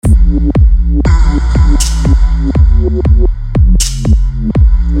And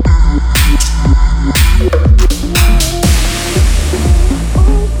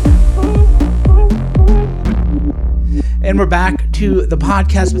we're back to the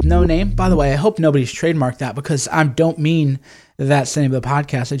podcast with no name. By the way, I hope nobody's trademarked that, because I don't mean that's the name of the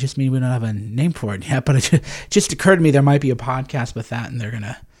podcast. I just mean we don't have a name for it yet. But it just occurred to me there might be a podcast with that, and they're going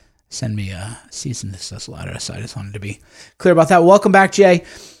to send me a cease and desist letter. So I just wanted to be clear about that. Welcome back, Jay.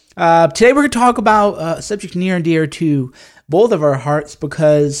 Today we're going to talk about a subject near and dear to both of our hearts,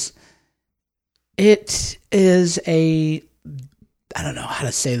 because it is I don't know how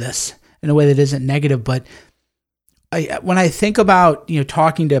to say this in a way that isn't negative, but when I think about,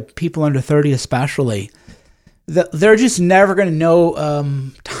 talking to people under 30 especially, they're just never going to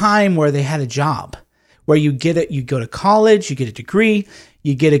know time where they had a job, where you get it, you go to college, you get a degree,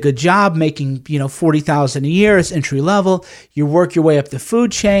 you get a good job making, $40,000 a year as entry level, you work your way up the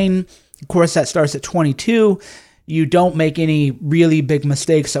food chain. Of course, that starts at 22. You don't make any really big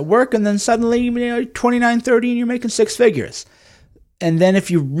mistakes at work, and then suddenly, 29, 30, and you're making six figures. And then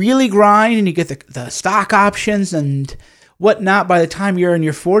if you really grind and you get the stock options and whatnot, by the time you're in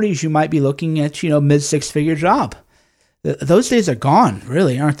your 40s, you might be looking at, mid six-figure job. Those days are gone,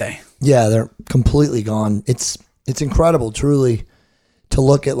 really, aren't they? Yeah, they're completely gone. It's incredible, truly, to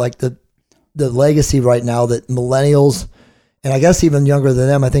look at like the legacy right now that millennials, and I guess even younger than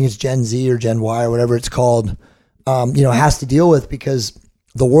them, I think it's Gen Z or Gen Y or whatever it's called, has to deal with, because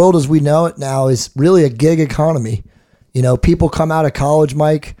the world as we know it now is really a gig economy. People come out of college,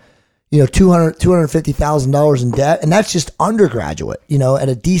 Mike, $250,000 in debt, and that's just undergraduate, at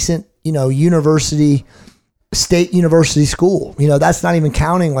a decent, state university school. That's not even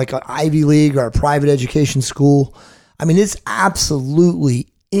counting like an Ivy League or a private education school. I mean, it's absolutely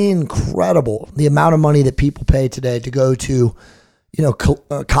incredible the amount of money that people pay today to go to,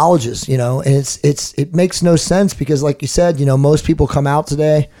 colleges, and it makes no sense, because like you said, most people come out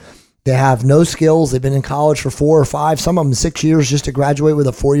today, they have no skills. They've been in college for 4 or 5, some of them 6 years just to graduate with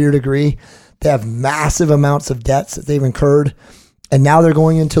a 4-year degree. They have massive amounts of debts that they've incurred. And now they're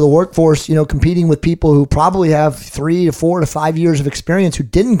going into the workforce, competing with people who probably have 3 to 4 to 5 years of experience who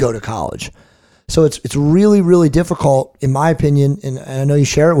didn't go to college. So it's really, really difficult, in my opinion, and I know you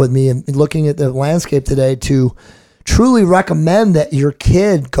share it with me, and looking at the landscape today, to truly recommend that your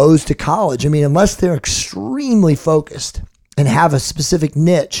kid goes to college. I mean, unless they're extremely focused and have a specific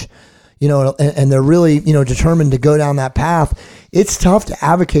niche, and they're really, determined to go down that path, it's tough to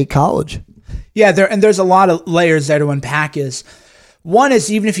advocate college. Yeah, there's a lot of layers there to unpack. One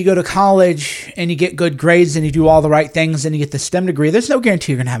is, even if you go to college and you get good grades and you do all the right things and you get the STEM degree, there's no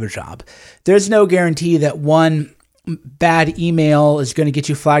guarantee you're going to have a job. There's no guarantee that one bad email is going to get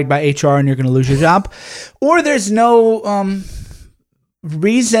you flagged by HR and you're going to lose your job. Or there's no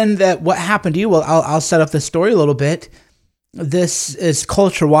reason that what happened to you, well, I'll set up the story a little bit. This is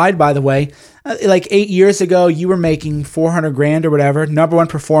culture wide, by the way. Like 8 years ago, you were making $400,000 or whatever. Number one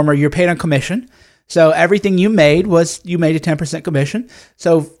performer, you're paid on commission. So everything you made a 10% commission.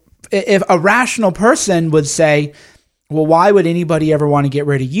 So if a rational person would say, well, why would anybody ever want to get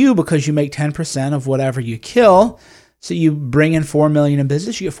rid of you? Because you make 10% of whatever you kill. So you bring in $4 million in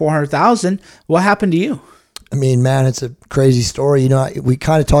business, you get $400,000. What happened to you? I mean, man, it's a crazy story. We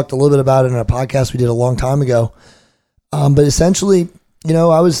kind of talked a little bit about it in a podcast we did a long time ago. But essentially,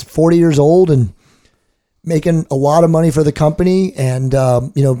 I was 40 years old and making a lot of money for the company, and,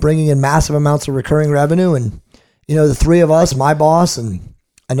 bringing in massive amounts of recurring revenue. And, the three of us, my boss and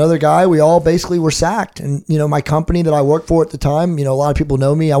another guy, we all basically were sacked. And, my company that I worked for at the time, a lot of people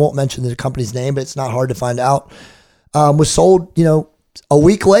know me. I won't mention the company's name, but it's not hard to find out, was sold, a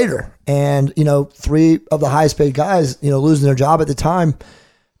week later. And, three of the highest paid guys, losing their job at the time.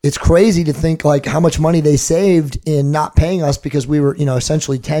 It's crazy to think like how much money they saved in not paying us, because we were,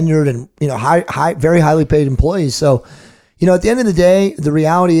 essentially tenured and, very highly paid employees. So, at the end of the day, the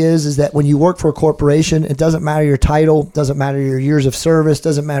reality is that when you work for a corporation, it doesn't matter your title, doesn't matter your years of service,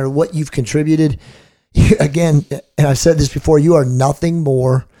 doesn't matter what you've contributed. Again, and I've said this before, you are nothing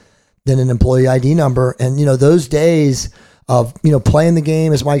more than an employee ID number. And, those days of, playing the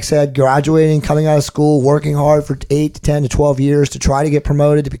game, as Mike said, graduating, coming out of school, working hard for 8 to 10 to 12 years to try to get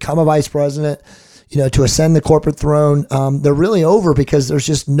promoted, to become a vice president, to ascend the corporate throne, they're really over, because there's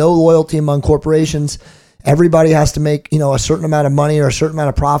just no loyalty among corporations. Everybody has to make, a certain amount of money or a certain amount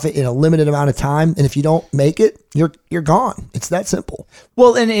of profit in a limited amount of time. And if you don't make it, you're gone. It's that simple.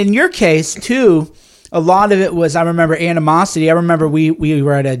 Well, and in your case too, a lot of it was, I remember, animosity. I remember we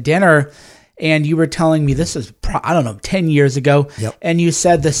were at a dinner, and you were telling me, this is, 10 years ago. Yep. And you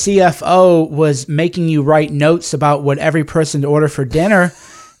said the CFO was making you write notes about what every person to order for dinner.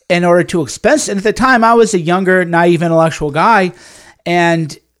 in order to expense. And at the time, I was a younger, naive, intellectual guy.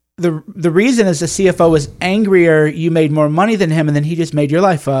 And the reason is the CFO was angrier. You made more money than him, and then he just made your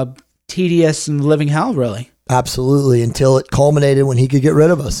life tedious and living hell, really. Absolutely, until it culminated when he could get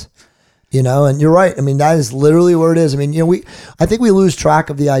rid of us. And you're right. I mean, that is literally where it is. I mean, I think we lose track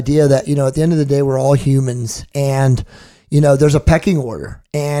of the idea that, at the end of the day, we're all humans, and, there's a pecking order.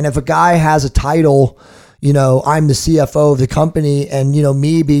 And if a guy has a title, I'm the CFO of the company, and,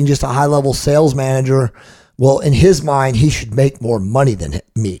 me being just a high level sales manager, well, in his mind, he should make more money than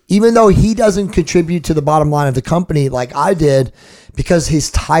me, even though he doesn't contribute to the bottom line of the company like I did, because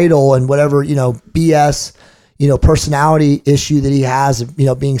his title and whatever, BS, personality issue that he has,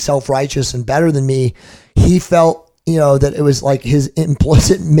 being self-righteous and better than me, he felt, that it was like his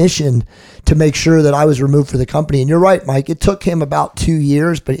implicit mission to make sure that I was removed from the company. And you're right, Mike, it took him about 2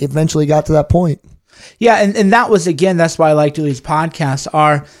 years, but it eventually got to that point. Yeah. And that was, again, that's why I like to do these podcasts.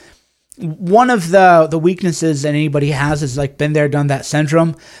 Are one of the weaknesses that anybody has is like been there, done that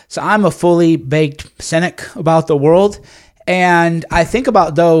syndrome. So I'm a fully baked cynic about the world. And I think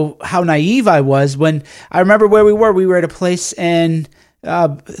about, though, how naive I was when I remember where we were. We were at a place in, I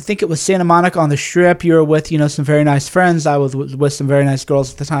think it was Santa Monica on the Strip. You were with, some very nice friends. I was with some very nice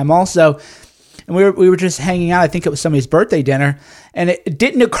girls at the time also. And we were just hanging out. I think it was somebody's birthday dinner. And it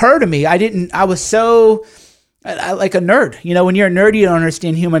didn't occur to me. I was so... like a nerd. When you're a nerd, you don't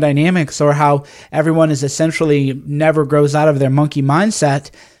understand human dynamics or how everyone is essentially never grows out of their monkey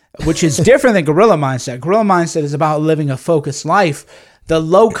mindset, which is different than gorilla mindset. Gorilla mindset is about living a focused life. The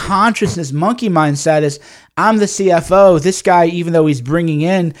low consciousness monkey mindset is, I'm the CFO. This guy, even though he's bringing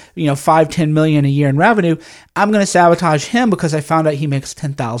in, $5-10 million a year in revenue, I'm going to sabotage him because I found out he makes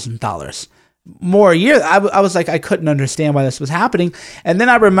 $10,000 more a year. I was like, I couldn't understand why this was happening. And then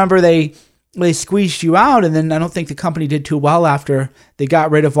I remember they squeezed you out, and then I don't think the company did too well after they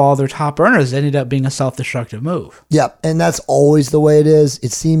got rid of all their top earners. It ended up being a self-destructive move. Yeah, and that's always the way it is.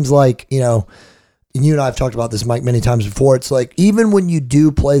 It seems like, and you and I have talked about this, Mike, many times before. It's like, even when you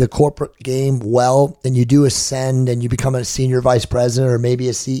do play the corporate game well, and you do ascend, and you become a senior vice president or maybe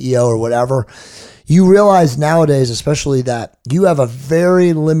a CEO or whatever, you realize nowadays, especially, that you have a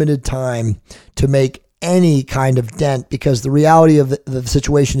very limited time to make any kind of dent, because the reality of the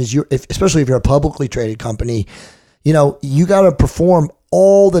situation is, especially if you're a publicly traded company, you got to perform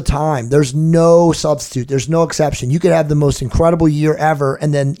all the time. There's no substitute. There's no exception. You could have the most incredible year ever,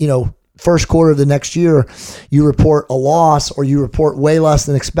 and then, first quarter of the next year, you report a loss or you report way less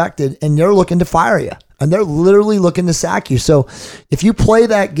than expected, and they're looking to fire you. And they're literally looking to sack you. So if you play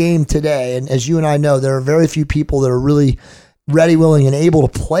that game today, and as you and I know, there are very few people that are really ready, willing, and able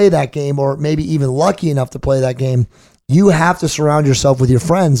to play that game, or maybe even lucky enough to play that game, you have to surround yourself with your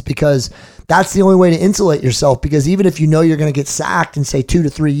friends, because that's the only way to insulate yourself. Because even if you're going to get sacked in, say, 2 to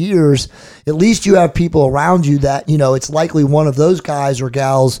 3 years, at least you have people around you that, it's likely one of those guys or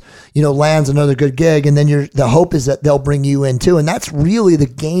gals, lands another good gig, and then the hope is that they'll bring you in too. And that's really the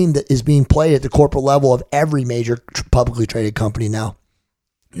game that is being played at the corporate level of every major publicly traded company now.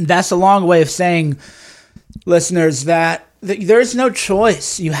 That's a long way of saying, listeners, that there's no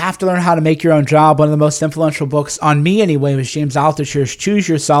choice. You have to learn how to make your own job. One of the most influential books on me, anyway, was James Altucher's Choose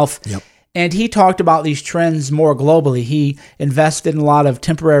Yourself. Yep. And he talked about these trends more globally. He invested in a lot of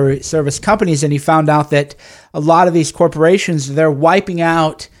temporary service companies, and he found out that a lot of these corporations, they're wiping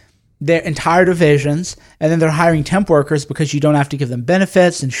out their entire divisions, and then they're hiring temp workers because you don't have to give them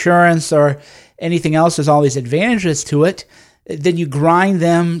benefits, insurance, or anything else. There's all these advantages to it. Then you grind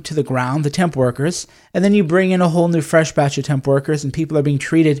them to the ground, the temp workers, and then you bring in a whole new fresh batch of temp workers, and people are being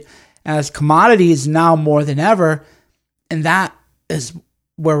treated as commodities now more than ever. And that is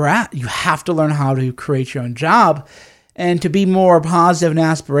where we're at. You have to learn how to create your own job. And to be more positive and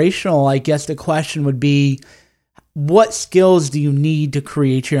aspirational, I guess the question would be, what skills do you need to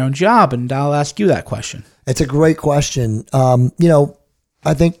create your own job? And I'll ask you that question. It's a great question.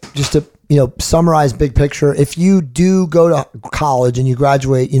 I think just to summarize big picture, if you do go to college and you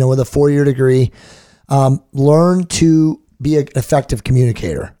graduate, with a 4-year degree, learn to be an effective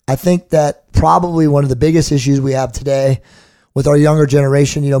communicator. I think that probably one of the biggest issues we have today with our younger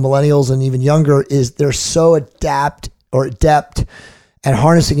generation, millennials and even younger, is they're so adept at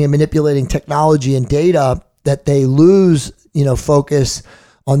harnessing and manipulating technology and data that they lose, focus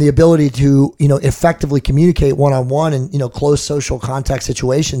on the ability to, effectively communicate one-on-one in, close social contact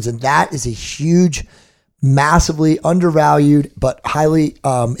situations. And that is a huge, massively undervalued, but highly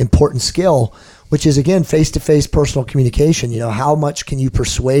important skill, which is, again, face-to-face personal communication. How much can you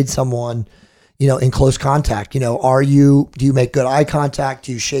persuade someone, in close contact? Do you make good eye contact?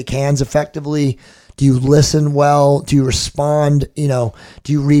 Do you shake hands effectively? Do you listen well? Do you respond? Do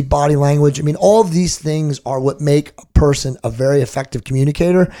you read body language? I mean, all of these things are what make a person a very effective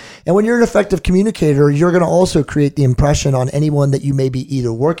communicator. And when you're an effective communicator, you're going to also create the impression on anyone that you may be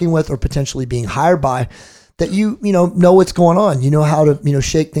either working with or potentially being hired by, that you know what's going on. You know how to,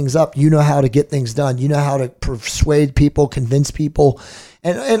 shake things up. You know how to get things done. You know how to persuade people, convince people.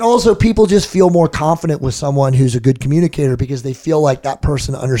 And also people just feel more confident with someone who's a good communicator because they feel like that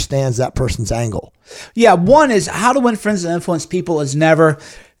person understands that person's angle. Yeah. One is how to win friends and influence people is never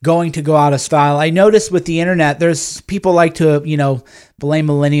going to go out of style. I noticed with the internet, there's people like to, blame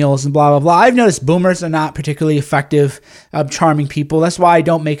millennials and blah, blah, blah. I've noticed boomers are not particularly effective, charming people. That's why I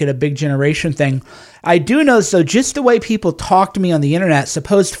don't make it a big generation thing. I do notice, though, just the way people talk to me on the internet,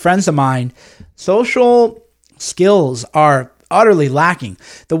 supposed friends of mine, social skills are utterly lacking.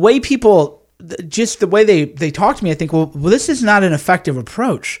 The way people, just the way they talk to me, I think, well, this is not an effective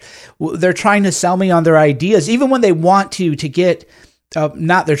approach. They're trying to sell me on their ideas, even when they want to get,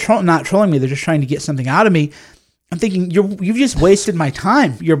 not trolling me, they're just trying to get something out of me. I'm thinking, you've just wasted my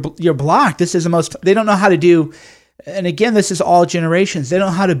time. You're blocked. This is they don't know how to do. And again, this is all generations. They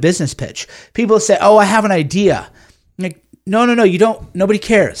don't know how to business pitch. People say, "Oh, I have an idea." I'm like, no, you don't. Nobody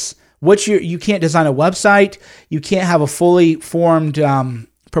cares. You can't design a website. You can't have a fully formed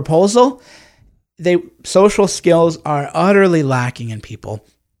proposal. Social skills are utterly lacking in people.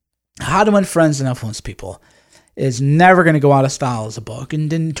 How to Win Friends and Influence People is never going to go out of style as a book.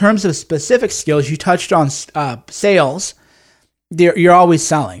 And in terms of specific skills, you touched on sales. You're always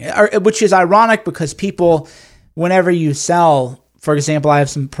selling, which is ironic because people, whenever you sell, for example, I have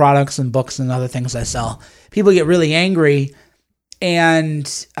some products and books and other things I sell, people get really angry.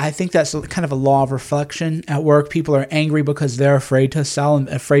 And I think that's kind of a law of reflection at work. People are angry because they're afraid to sell and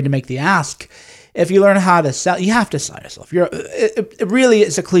afraid to make the ask. If you learn how to sell, you have to sell yourself. It really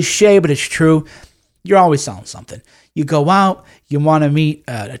is a cliche, but it's true. You're always selling something. You go out, you want to meet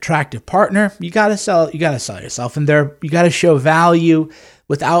an attractive partner, you got to sell yourself. And you got to show value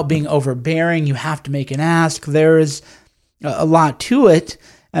without being overbearing. You have to make an ask. There is a lot to it.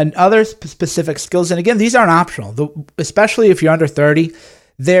 And other specific skills, and again, these aren't optional, especially if you're under 30.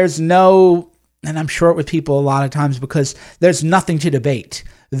 There's no, and I'm short with people a lot of times because there's nothing to debate.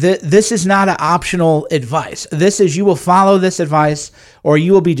 This is not an optional advice. This is, you will follow this advice or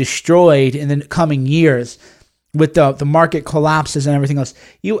you will be destroyed in the coming years with the market collapses and everything else.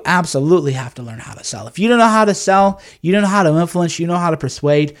 You absolutely have to learn how to sell. If you don't know how to sell, you don't know how to influence, you know how to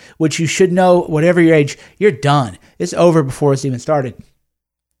persuade, which you should know whatever your age, you're done. It's over before it's even started.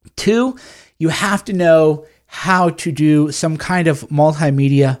 2, you have to know how to do some kind of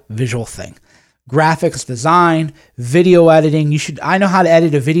multimedia visual thing. Graphics design, video editing. I know how to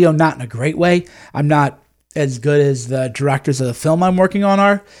edit a video, not in a great way. I'm not as good as the directors of the film I'm working on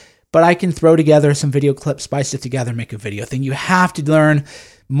are, but I can throw together some video clips, spice it together, make a video thing. You have to learn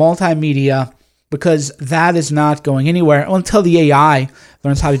multimedia because that is not going anywhere until the AI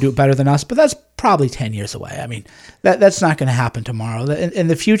learns how to do it better than us, but that's probably 10 years away. I mean, that's not going to happen tomorrow. In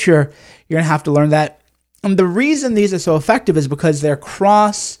the future, you're going to have to learn that. And the reason these are so effective is because they're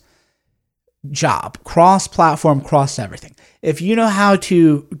cross-job, cross-platform, cross-everything. If you know how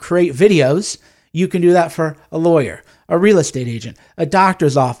to create videos, you can do that for a lawyer, a real estate agent, a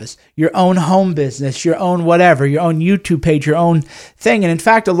doctor's office, your own home business, your own whatever, your own YouTube page, your own thing. And in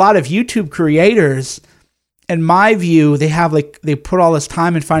fact, a lot of YouTube creators, in my view, they put all this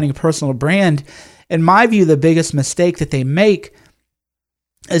time in finding a personal brand. In my view, the biggest mistake that they make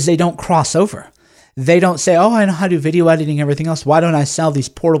is they don't cross over. They don't say, "Oh, I know how to do video editing and everything else. Why don't I sell these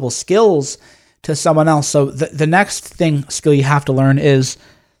portable skills to someone else?" So the next skill you have to learn is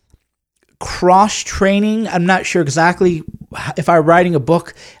cross-training. I'm not sure exactly. If I were writing a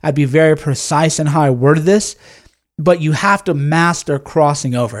book, I'd be very precise in how I worded this. But you have to master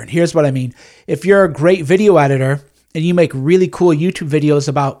crossing over. And here's what I mean. If you're a great video editor and you make really cool YouTube videos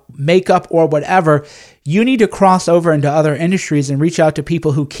about makeup or whatever, you need to cross over into other industries and reach out to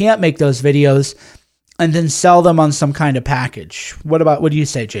people who can't make those videos and then sell them on some kind of package. What do you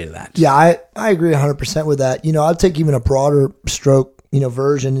say, Jay, to that? Yeah, I agree 100% with that. I'll take even a broader stroke,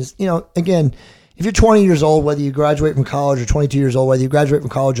 version is, again, if you're 20 years old, whether you graduate from college, or 22 years old, whether you graduate from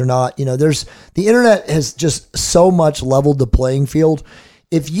college or not, the internet has just so much leveled the playing field.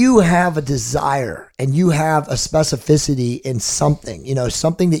 If you have a desire and you have a specificity in something,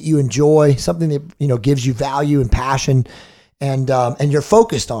 something that you enjoy, something that, gives you value and passion, and you're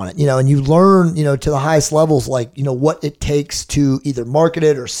focused on it, and you learn, to the highest levels, like, what it takes to either market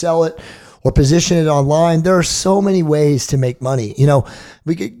it or sell it, or position it online. There are so many ways to make money.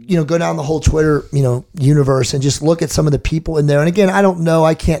 We could, go down the whole Twitter, universe and just look at some of the people in there. And again, I don't know,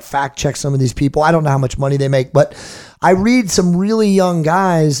 I can't fact check some of these people. I don't know how much money they make, but I read some really young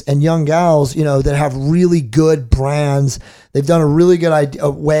guys and young gals, that have really good brands. They've done a really good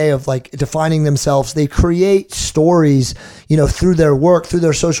way of like defining themselves. They create stories, through their work, through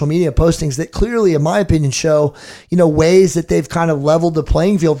their social media postings that clearly, in my opinion, show, ways that they've kind of leveled the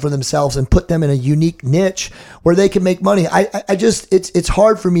playing field for themselves and put them in a unique niche where they can make money. It's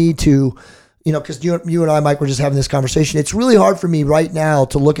hard for me to, because you and I, Mike, were just having this conversation. It's really hard for me right now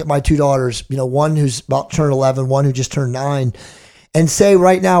to look at my two daughters, one who's about to turn 11, one who just turned 9, and say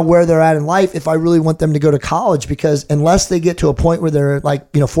right now where they're at in life if I really want them to go to college, because unless they get to a point where they're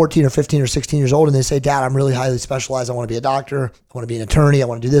like, 14 or 15 or 16 years old and they say, Dad, I'm really highly specialized. I want to be a doctor. I want to be an attorney. I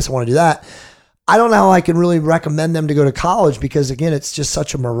want to do this. I want to do that. I don't know how I can really recommend them to go to college because, again, it's just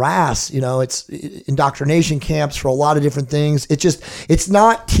such a morass. It's indoctrination camps for a lot of different things. It's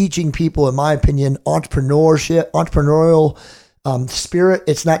not teaching people, in my opinion, entrepreneurial spirit.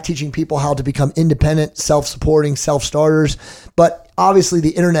 It's not teaching people how to become independent, self-supporting, self-starters. But obviously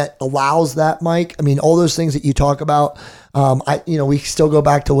the internet allows that, Mike. I mean, all those things that you talk about, we still go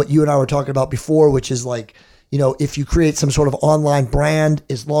back to what you and I were talking about before, which is like, if you create some sort of online brand,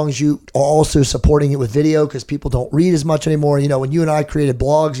 as long as you are also supporting it with video, because people don't read as much anymore. When you and I created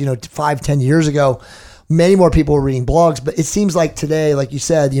blogs, 5-10 years ago, many more people were reading blogs. But it seems like today, like you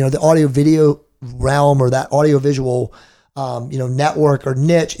said, the audio video realm or that audio visual, network or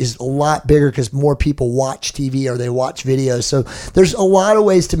niche is a lot bigger because more people watch TV or they watch videos. So there's a lot of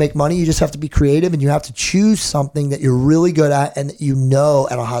ways to make money. You just have to be creative and you have to choose something that you're really good at and that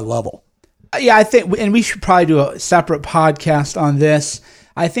at a high level. Yeah, I think, and we should probably do a separate podcast on this.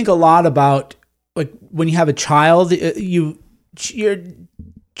 I think a lot about like when you have a child, you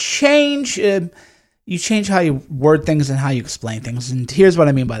change how you word things and how you explain things. And here's what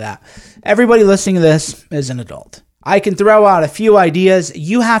I mean by that. Everybody listening to this is an adult. I can throw out a few ideas.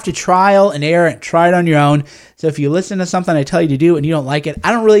 You have to trial and error and try it on your own. So if you listen to something I tell you to do and you don't like it,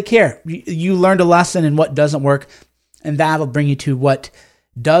 I don't really care. You learned a lesson in what doesn't work, and that'll bring you to what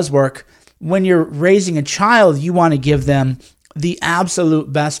does work. When you're raising a child, you want to give them the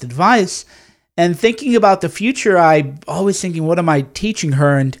absolute best advice. And thinking about the future, I'm always thinking, what am I teaching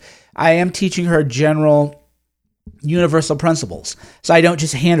her? And I am teaching her general universal principles. So I don't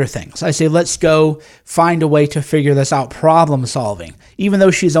just hand her things. I say, let's go find a way to figure this out, problem solving. Even though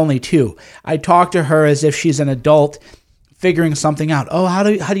she's only 2, I talk to her as if she's an adult figuring something out. Oh, how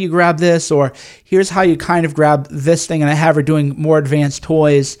do you grab this? Or here's how you kind of grab this thing. And I have her doing more advanced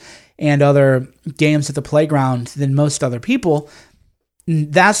toys and other games at the playground than most other people.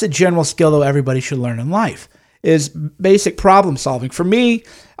 That's a general skill that everybody should learn in life, is basic problem solving. For me,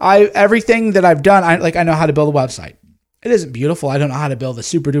 everything that I've done, I know how to build a website. It isn't beautiful. I don't know how to build a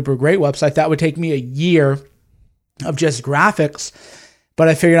super duper great website. That would take me a year of just graphics, but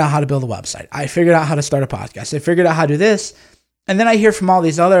I figured out how to build a website. I figured out how to start a podcast. I figured out how to do this. And then I hear from all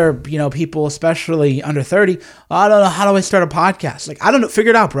these other, people, especially under 30, I don't know, how do I start a podcast? Like, I don't know. Figure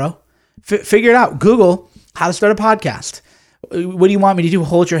it out, bro. Figure it out. Google how to start a podcast. What do you want me to do?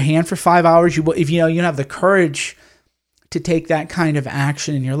 Hold your hand for 5 hours? If you don't have the courage to take that kind of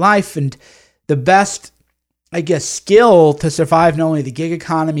action in your life. And the best, skill to survive not only the gig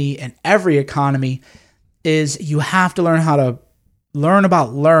economy and every economy is you have to learn how to learn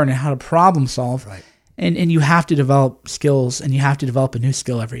and how to problem solve. Right. And you have to develop skills, and you have to develop a new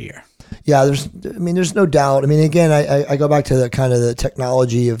skill every year. Yeah, there's no doubt. Again, I go back to the kind of the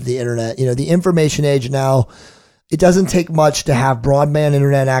technology of the internet. The information age now, it doesn't take much to have broadband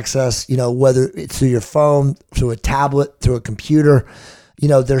internet access, whether it's through your phone, through a tablet, through a computer.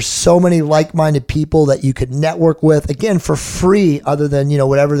 There's so many like-minded people that you could network with, again, for free, other than,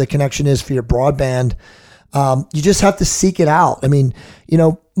 whatever the connection is for your broadband. You just have to seek it out.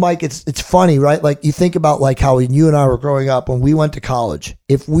 Mike, it's funny, right? Like you think about like how you and I were growing up when we went to college.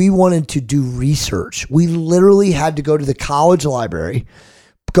 If we wanted to do research, we literally had to go to the college library,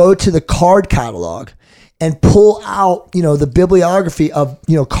 go to the card catalog, and pull out, the bibliography of,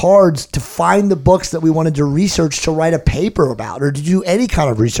 cards to find the books that we wanted to research to write a paper about or to do any kind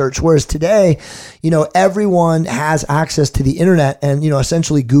of research. Whereas today, everyone has access to the internet and,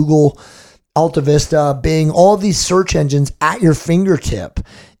 essentially Google, Alta Vista, Bing, all of these search engines at your fingertip.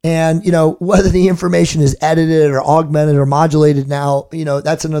 And, whether the information is edited or augmented or modulated now,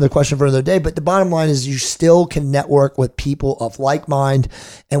 that's another question for another day. But the bottom line is you still can network with people of like mind.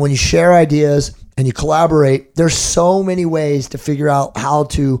 And when you share ideas and you collaborate, there's so many ways to figure out how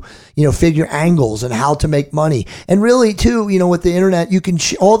to, figure angles and how to make money. And really too, with the internet, you can,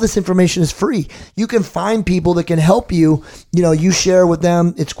 all this information is free. You can find people that can help you, you share with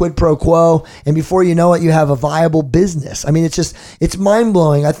them, it's quid pro quo. And before you know it, you have a viable business. I mean, it's mind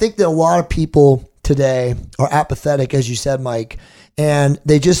blowing. I think that a lot of people today are apathetic, as you said, Mike, and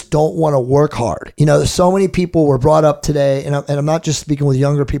they just don't want to work hard. So many people were brought up today, and I'm not just speaking with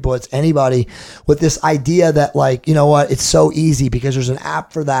younger people, it's anybody, with this idea that it's so easy because there's an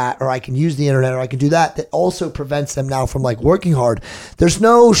app for that, or I can use the internet, or I can do that also prevents them now from working hard. There's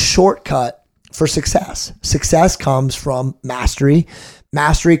no shortcut for success. Success comes from mastery.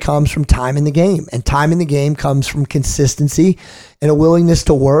 Mastery comes from time in the game, and time in the game comes from consistency and a willingness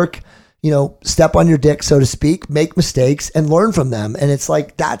to work, step on your dick, so to speak, make mistakes and learn from them. And it's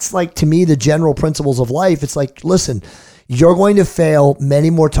that's to me, the general principles of life. It's listen, you're going to fail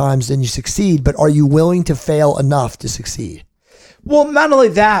many more times than you succeed, but are you willing to fail enough to succeed? Well, not only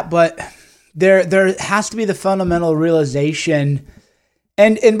that, but there has to be the fundamental realization.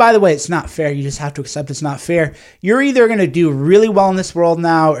 And by the way, it's not fair. You just have to accept it's not fair. You're either going to do really well in this world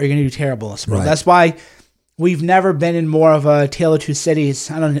now, or you're going to do terrible in this world. Right. That's why we've never been in more of a Tale of Two Cities.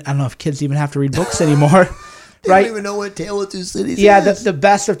 I don't know if kids even have to read books anymore. They right? don't even know what Tale of Two Cities is. Yeah, the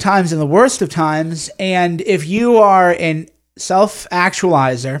best of times and the worst of times. And if you are a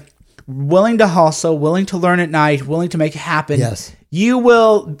self-actualizer, willing to hustle, willing to learn at night, willing to make it happen, yes, you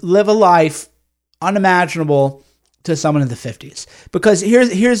will live a life unimaginable to someone in the 50s. Because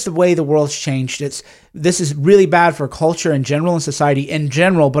here's the way the world's changed. This is really bad for culture in general and society in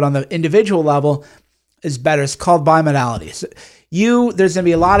general, but on the individual level is better. It's called bimodalities. There's going to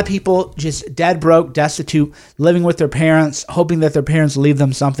be a lot of people just dead broke, destitute, living with their parents, hoping that their parents leave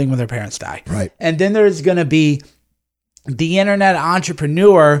them something when their parents die. Right. And then there's going to be the internet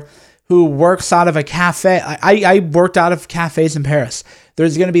entrepreneur who works out of a cafe. I worked out of cafes in Paris.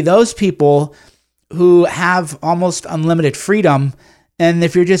 There's going to be those people who have almost unlimited freedom. And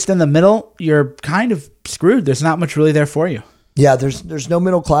if you're just in the middle, you're kind of screwed. There's not much really there for you. Yeah, there's no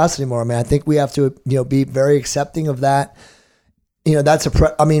middle class anymore. I mean, I think we have to, be very accepting of that. That's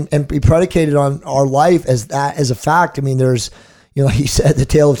and be predicated on our life as that as a fact. I mean, there's, like you said, the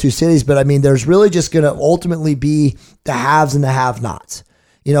Tale of Two Cities, but I mean, there's really just going to ultimately be the haves and the have-nots.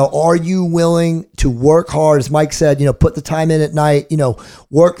 Are you willing to work hard? As Mike said, put the time in at night,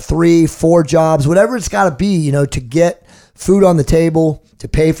 work 3-4 jobs, whatever it's got to be, to get food on the table, to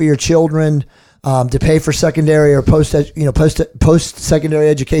pay for your children, to pay for secondary or post-secondary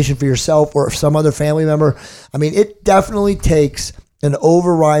education for yourself or some other family member. I mean, it definitely takes an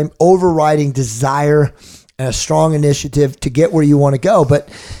overriding desire and a strong initiative to get where you want to go. But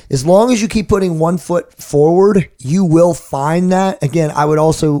as long as you keep putting one foot forward, you will find that. Again, I would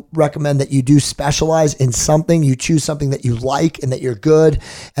also recommend that you do specialize in something. You choose something that you like and that you're good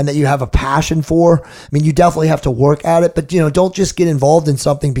and that you have a passion for. I mean, you definitely have to work at it, but don't just get involved in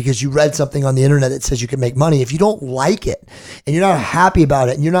something because you read something on the internet that says you can make money. If you don't like it and you're not happy about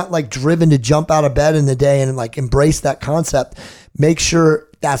it and you're not driven to jump out of bed in the day and embrace that concept, make sure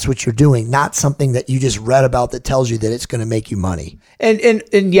that's what you're doing, not something that you just read about that tells you that it's going to make you money.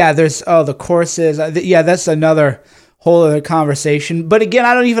 And yeah, there's the courses. Yeah, that's another whole other conversation. But again,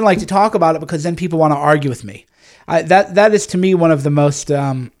 I don't even like to talk about it because then people want to argue with me. That is to me one of the most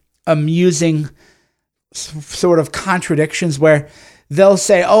amusing sort of contradictions where they'll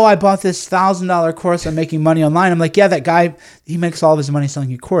say, "Oh, I bought this $1,000 course on making money online." I'm like, "Yeah, that guy, he makes all of his money selling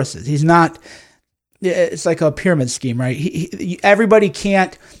you courses. He's not." It's like a pyramid scheme, right? Everybody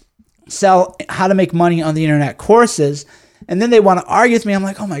can't sell how to make money on the internet courses. And then they want to argue with me. I'm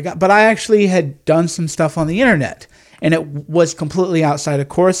like, oh my God, but I actually had done some stuff on the internet and it was completely outside of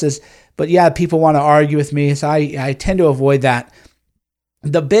courses. But yeah, people want to argue with me. So I tend to avoid that.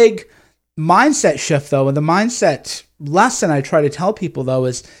 The big mindset shift though, and the mindset lesson I try to tell people though,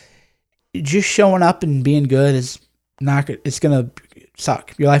 is just showing up and being good is not good. It's going to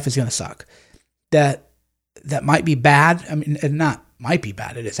suck. Your life is going to suck. That might be bad. I mean, it not might be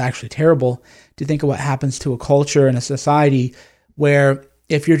bad. It is actually terrible to think of what happens to a culture and a society where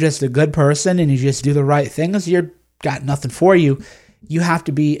if you're just a good person and you just do the right things, you're got nothing for you. You have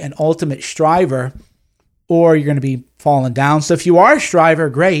to be an ultimate striver or you're going to be falling down. So if you are a striver,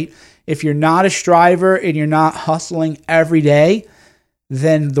 great. If you're not a striver and you're not hustling every day,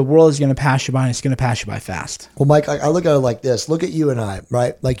 then the world is going to pass you by and it's going to pass you by fast. Well, Mike, I look at it like this. Look at you and I,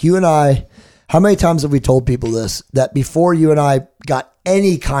 right? Like you and I How many times have we told people this, that before you and I got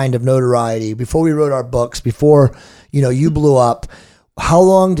any kind of notoriety, before we wrote our books, before, you blew up, how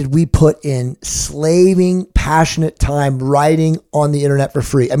long did we put in slaving, passionate time writing on the internet for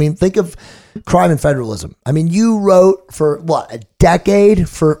free? I mean, think of Crime and Federalism. I mean, you wrote for a decade,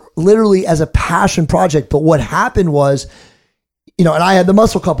 for literally as a passion project. But what happened was, and I had the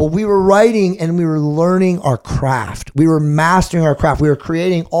Muscle Couple, we were writing and we were learning our craft. We were mastering our craft. We were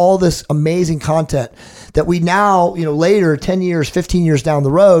creating all this amazing content that we now, later, 10 years, 15 years down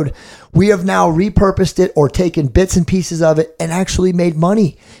the road, we have now repurposed it or taken bits and pieces of it and actually made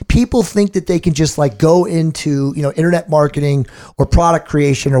money. People think that they can just go into, internet marketing or product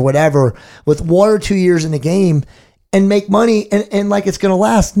creation or whatever with 1 or 2 years in the game and make money and it's going to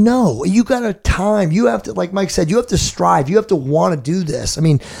last. No, you got to time. You have to, like Mike said, you have to strive. You have to want to do this. I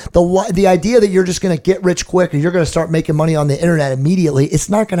mean, the idea that you're just going to get rich quick and you're going to start making money on the internet immediately, it's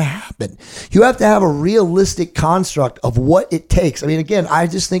not going to happen. You have to have a realistic construct of what it takes. I mean, again, I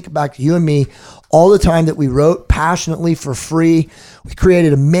just think back to you and me, all the time that we wrote passionately for free. We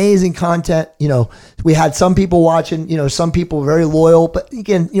created amazing content. We had some people watching, some people very loyal, but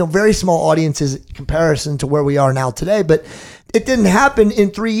again, very small audiences in comparison to where we are now today. But it didn't happen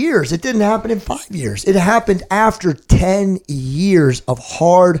in 3 years. It didn't happen in 5 years. It happened after 10 years of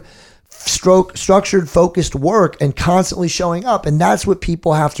hard, structured, focused work and constantly showing up. And that's what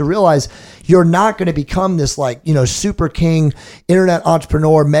people have to realize. You're not going to become this super king internet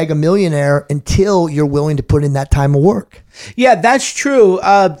entrepreneur, mega millionaire until you're willing to put in that time of work. Yeah, that's true.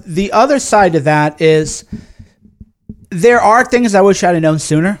 The other side of that is there are things I wish I'd have known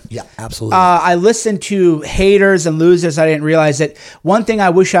sooner. Yeah, absolutely. I listened to haters and losers. I didn't realize that one thing I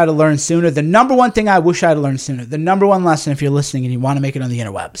wish I'd have learned sooner, the number one thing I wish I'd have learned sooner, the number one lesson if you're listening and you want to make it on the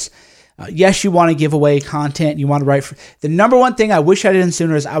interwebs. Yes, you want to give away content. You want to write. The number one thing I wish I did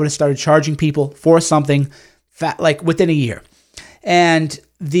sooner is I would have started charging people for something within a year. And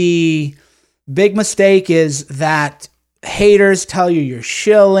the big mistake is that haters tell you you're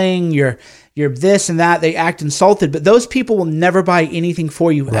shilling, you're this and that. They act insulted, but those people will never buy anything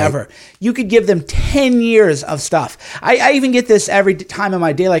for you ever. You could give them 10 years of stuff. I even get this every time in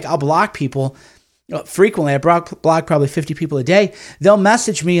my day. I'll block people. Frequently, I block probably 50 people a day. They'll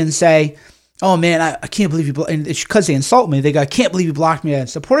message me and say, oh man, I can't believe you blocked, and it's because they insult me. They go, I can't believe you blocked me. I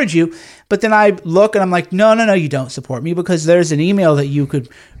supported you. But then I look and I'm like, no, you don't support me, because there's an email that you could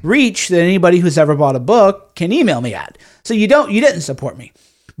reach that anybody who's ever bought a book can email me at. So you didn't support me.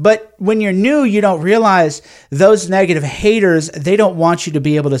 But when you're new, you don't realize those negative haters, they don't want you to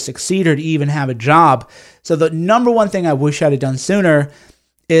be able to succeed or to even have a job. So the number one thing I wish I'd have done sooner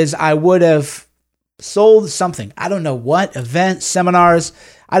is I would have sold something. I don't know what, events, seminars.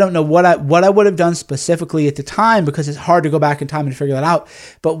 I don't know what I would have done specifically at the time, because it's hard to go back in time and figure that out.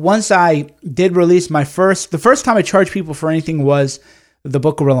 But once I did release the first time I charged people for anything was the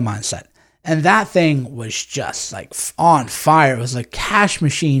book Gorilla Mindset. And that thing was just on fire. It was a cash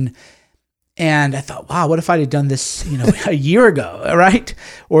machine. And I thought, wow, what if I had done this, a year ago, right?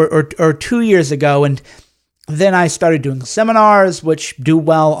 Or 2 years ago. And then I started doing seminars, which do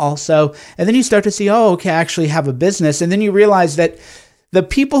well also. And then you start to see, I actually have a business. And then you realize that the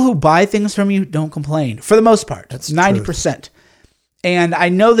people who buy things from you don't complain, for the most part. That's 90%. And I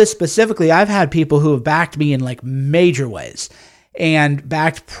know this specifically. I've had people who have backed me in major ways and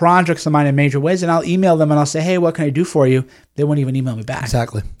backed projects of mine in major ways. And I'll email them and I'll say, hey, what can I do for you? They won't even email me back.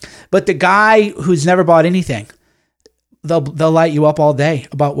 Exactly. But the guy who's never bought anything, they'll light you up all day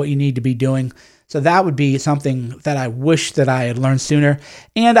about what you need to be doing. So that would be something that I wish that I had learned sooner.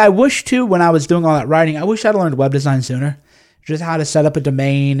 And I wish too, when I was doing all that writing, I wish I'd learned web design sooner. Just how to set up a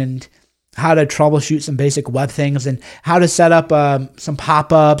domain and how to troubleshoot some basic web things and how to set up some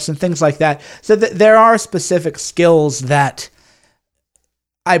pop-ups and things like that. So there are specific skills that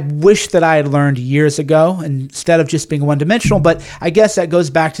I wish that I had learned years ago instead of just being one-dimensional. But I guess that goes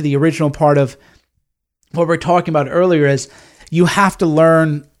back to the original part of what we're talking about earlier, is you have to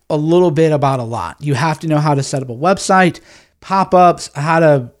learn a little bit about a lot. You have to know how to set up a website, pop-ups, how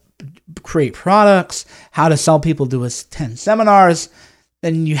to create products, how to sell people to 10 seminars,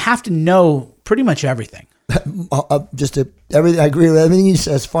 and you have to know pretty much everything. Everything. I agree with everything you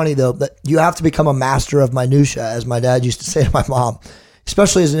said. It's funny though, that you have to become a master of minutia, as my dad used to say to my mom,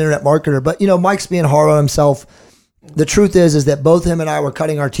 especially as an internet marketer. But Mike's being hard on himself. The truth is that both him and I were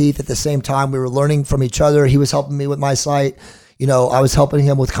cutting our teeth at the same time. We were learning from each other. He was helping me with my site. I was helping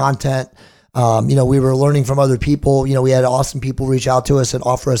him with content. We were learning from other people. We had awesome people reach out to us and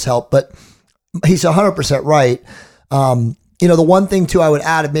offer us help. But he's 100% right. The one thing too I would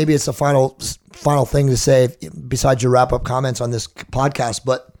add, and maybe it's the final thing to say besides your wrap up comments on this podcast,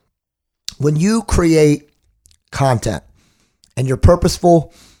 but when you create content and you're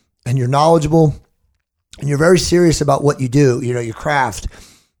purposeful and you're knowledgeable and you're very serious about what you do, you know, your craft,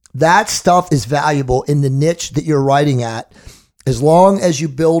 that stuff is valuable in the niche that you're writing at. As long as you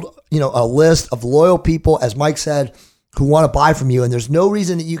build, you know, a list of loyal people, as Mike said, who want to buy from you. And there's no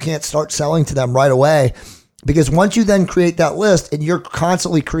reason that you can't start selling to them right away, because once you then create that list and you're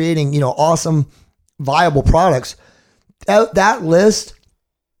constantly creating, you know, awesome, viable products, that list,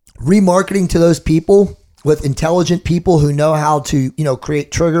 remarketing to those people with intelligent people who know how to, you know,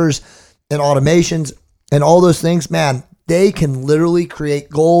 create triggers and automations and all those things, man, they can literally create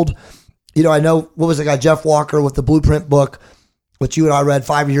gold. You know, I know, what was the guy, Jeff Walker, with the Blueprint book, which you and I read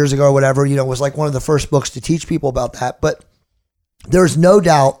 5 years ago or whatever, you know, was like one of the first books to teach people about that. But there's no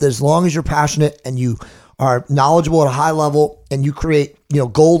doubt that as long as you're passionate and you are knowledgeable at a high level and you create, you know,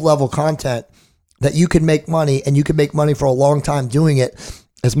 gold level content, that you can make money, and you can make money for a long time doing it.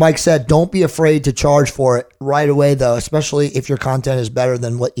 As Mike said, don't be afraid to charge for it right away, though, especially if your content is better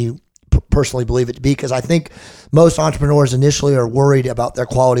than what you personally believe it to be, because I think most entrepreneurs initially are worried about their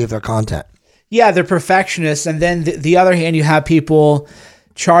quality of their content. Yeah, they're perfectionists. And then the other hand, you have people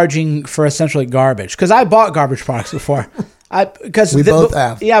charging for essentially garbage. Because I bought garbage products before. We both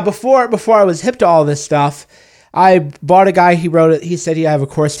have. Yeah, before I was hip to all this stuff, I bought a guy, he said, I have a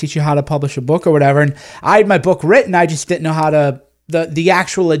course teach you how to publish a book or whatever. And I had my book written. I just didn't know how to, the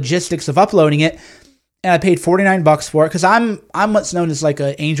actual logistics of uploading it. And I paid $49 for it, because I'm what's known as like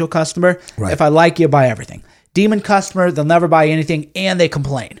an angel customer. Right. If I like you, buy everything. Demon customer, they'll never buy anything and they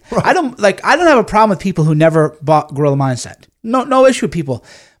complain. Right. I don't have a problem with people who never bought Gorilla Mindset. No issue with people.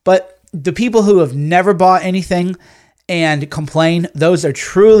 But the people who have never bought anything and complain, those are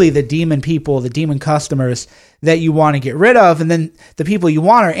truly the demon people, the demon customers that you want to get rid of. And then the people you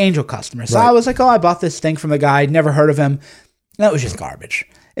want are angel customers. So I was like, I bought this thing from the guy, I'd never heard of him. And that was just garbage.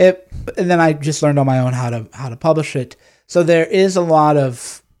 And then I just learned on my own how to publish it. So there is a lot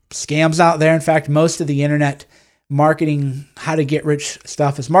of scams out there. In fact, most of the internet marketing, how to get rich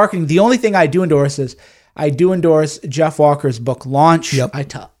stuff is marketing. The only thing I do endorse is Jeff Walker's book launch. Yep. I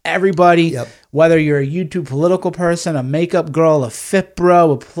tell everybody, whether you're a YouTube political person, a makeup girl, a fit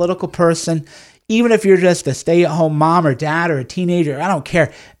bro, a political person, even if you're just a stay-at-home mom or dad or a teenager, I don't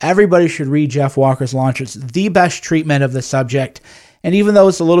care. Everybody should read Jeff Walker's launch. It's the best treatment of the subject. And even though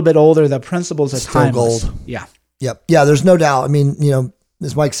it's a little bit older, the principles are still timeless. Gold. Yeah. Yep. Yeah, there's no doubt. I mean, you know,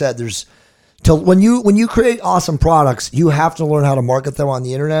 as Mike said, when you create awesome products, you have to learn how to market them on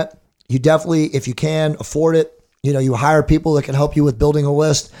the internet. You definitely, if you can afford it, you know, you hire people that can help you with building a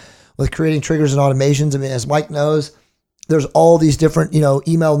list, with creating triggers and automations. I mean, as Mike knows, there's all these different, you know,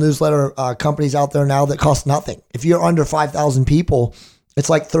 email newsletter companies out there now that cost nothing. If you're under 5,000 people, it's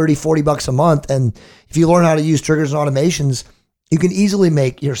like $30-$40 a month. And if you learn how to use triggers and automations, you can easily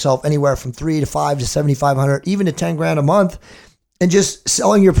make yourself anywhere from $3,000 to $5,000 to $7,500, even to $10,000 a month, and just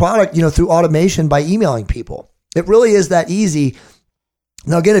selling your product, you know, through automation by emailing people. It really is that easy.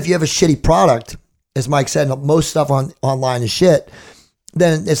 Now, again, if you have a shitty product, as Mike said, most stuff online is shit,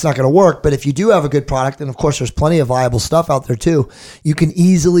 then it's not going to work. But if you do have a good product, and of course, there's plenty of viable stuff out there too, you can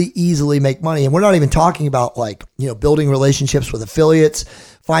easily make money. And we're not even talking about, like, you know, building relationships with affiliates,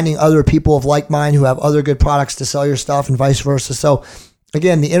 finding other people of like mind who have other good products to sell your stuff, and vice versa. So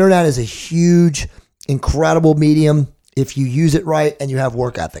again, the internet is a huge, incredible medium if you use it right and you have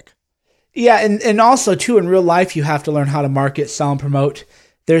work ethic. Yeah, and also too, in real life, you have to learn how to market, sell, and promote.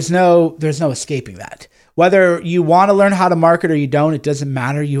 There's no escaping that. Whether you want to learn how to market or you don't, it doesn't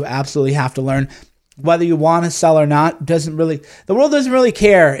matter. You absolutely have to learn. Whether you want to sell or not, the world doesn't really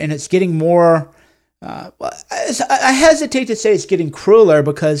care, and it's getting more. I hesitate to say it's getting crueler,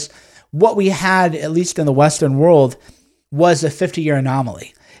 because what we had, at least in the Western world, was a 50-year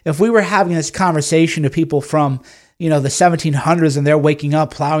anomaly. If we were having this conversation to people from, you know, the 1700s, and they're waking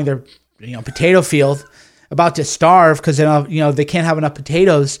up plowing their, you know, potato field, about to starve because they can't have enough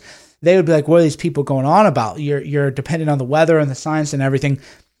potatoes, they would be like, what are these people going on about? You're dependent on the weather and the science and everything.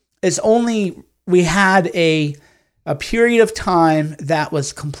 It's only we had a period of time that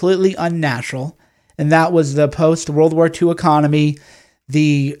was completely unnatural, and that was the post-World War II economy.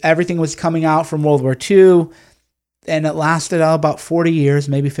 Everything was coming out from World War II, and it lasted about 40 years,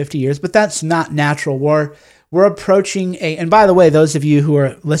 maybe 50 years, but that's not natural. We're approaching and by the way, those of you who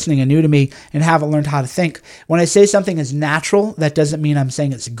are listening and new to me and haven't learned how to think, when I say something is natural, that doesn't mean I'm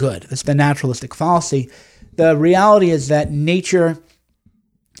saying it's good. It's the naturalistic fallacy. The reality is that nature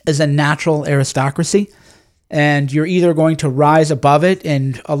is a natural aristocracy, and you're either going to rise above it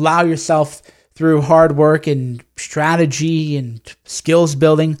and allow yourself through hard work and strategy and skills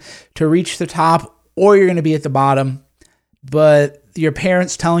building to reach the top, or you're going to be at the bottom. But your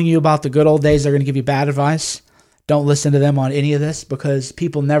parents telling you about the good old days, they're going to give you bad advice. Don't listen to them on any of this because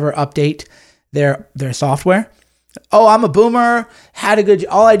people never update their software. Oh, I'm a boomer,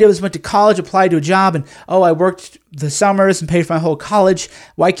 all I did was went to college, applied to a job, and I worked the summers and paid for my whole college.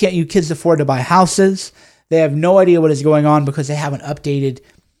 Why can't you kids afford to buy houses? They have no idea what is going on because they haven't updated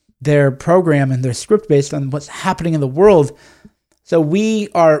their program and their script based on what's happening in the world. So we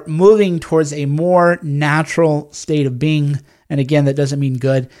are moving towards a more natural state of being. And again, that doesn't mean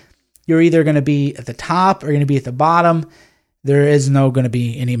good. You're either going to be at the top or you're going to be at the bottom. There is no going to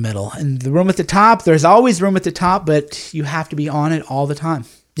be any middle. And the room at the top, there's always room at the top, but you have to be on it all the time.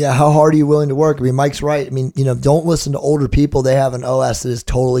 Yeah, how hard are you willing to work? I mean, Mike's right. I mean, don't listen to older people. They have an OS that is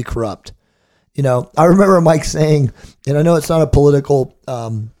totally corrupt. I remember Mike saying, and I know it's not a political,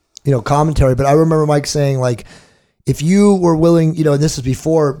 commentary, but I remember Mike saying, like, if you were willing, this is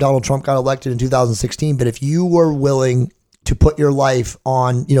before Donald Trump got elected in 2016, but if you were willing to put your life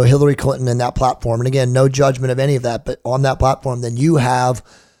on, Hillary Clinton and that platform, and again, no judgment of any of that, but on that platform, then you have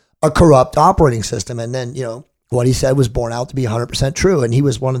a corrupt operating system. And then, what he said was borne out to be 100% true. And he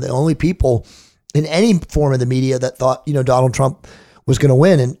was one of the only people in any form of the media that thought, Donald Trump was going to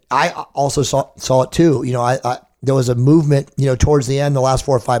win. And I also saw it too. There was a movement, towards the end, the last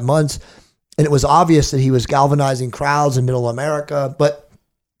 4 or 5 months, and it was obvious that he was galvanizing crowds in middle America. But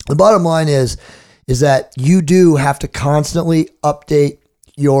the bottom line is that you do have to constantly update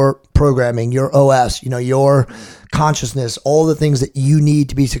your programming, your OS, your consciousness, all the things that you need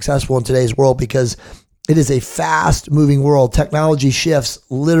to be successful in today's world, because it is a fast moving world. Technology shifts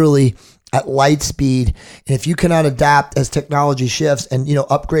literally at light speed. And if you cannot adapt as technology shifts and,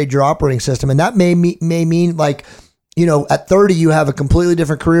 upgrade your operating system, and that may mean like, at 30, you have a completely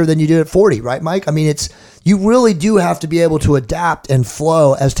different career than you did at 40, right, Mike? I mean, you really do have to be able to adapt and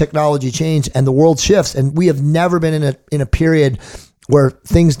flow as technology changes and the world shifts. And we have never been in a period where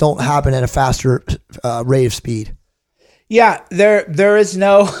things don't happen at a faster rate of speed. Yeah, there is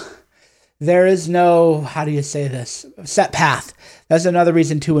no, how do you say this, set path. That's another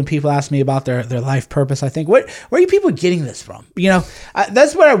reason too, when people ask me about their life purpose, I think, where are you people getting this from?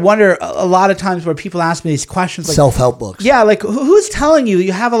 That's what I wonder a lot of times, where people ask me these questions, like self-help books. Yeah. Like, who's telling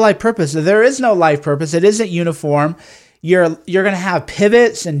you have a life purpose? There is no life purpose. It isn't uniform. You're going to have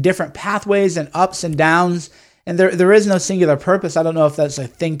pivots and different pathways and ups and downs. And there is no singular purpose. I don't know if that's a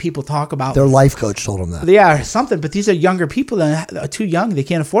thing people talk about. Their life coach told them that. Yeah, something. But these are younger people that are too young. They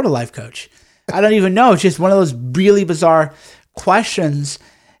can't afford a life coach. I don't even know. It's just one of those really bizarre questions.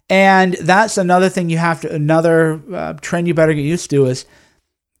 And that's another thing another trend you better get used to is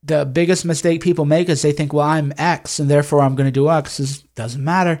the biggest mistake people make is they think, well, I'm X and therefore I'm going to do X. It doesn't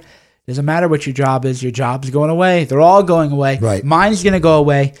matter. It doesn't matter what your job is. Your job's going away. They're all going away. Right. Mine's going to go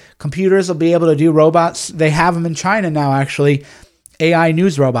away. Computers will be able to do robots. They have them in China now, actually, AI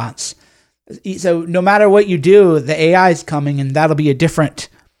news robots. So no matter what you do, the AI is coming, and that'll be a different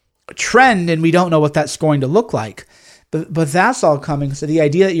trend, and we don't know what that's going to look like. But that's all coming. So the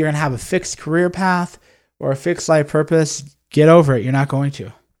idea that you're going to have a fixed career path or a fixed life purpose, get over it. You're not going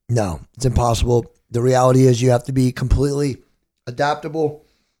to. No, it's impossible. The reality is you have to be completely adaptable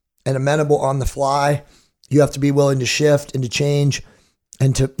and amenable on the fly. You have to be willing to shift and to change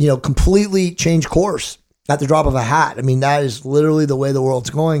and to, completely change course at the drop of a hat. I mean, that is literally the way the world's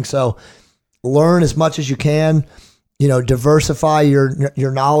going. So learn as much as you can, diversify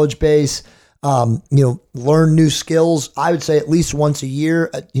your knowledge base, learn new skills. I would say at least once a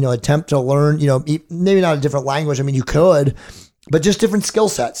year, attempt to learn, maybe not a different language. I mean, you could, but just different skill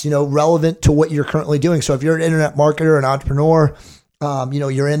sets, relevant to what you're currently doing. So if you're an internet marketer, an entrepreneur,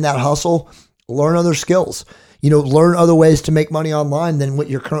 you're in that hustle, learn other skills, learn other ways to make money online than what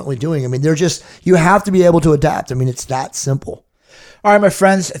you're currently doing. I mean, you have to be able to adapt. I mean, it's that simple. All right, my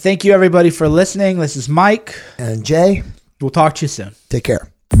friends. Thank you everybody for listening. This is Mike and Jay. We'll talk to you soon. Take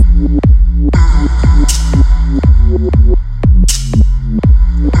care.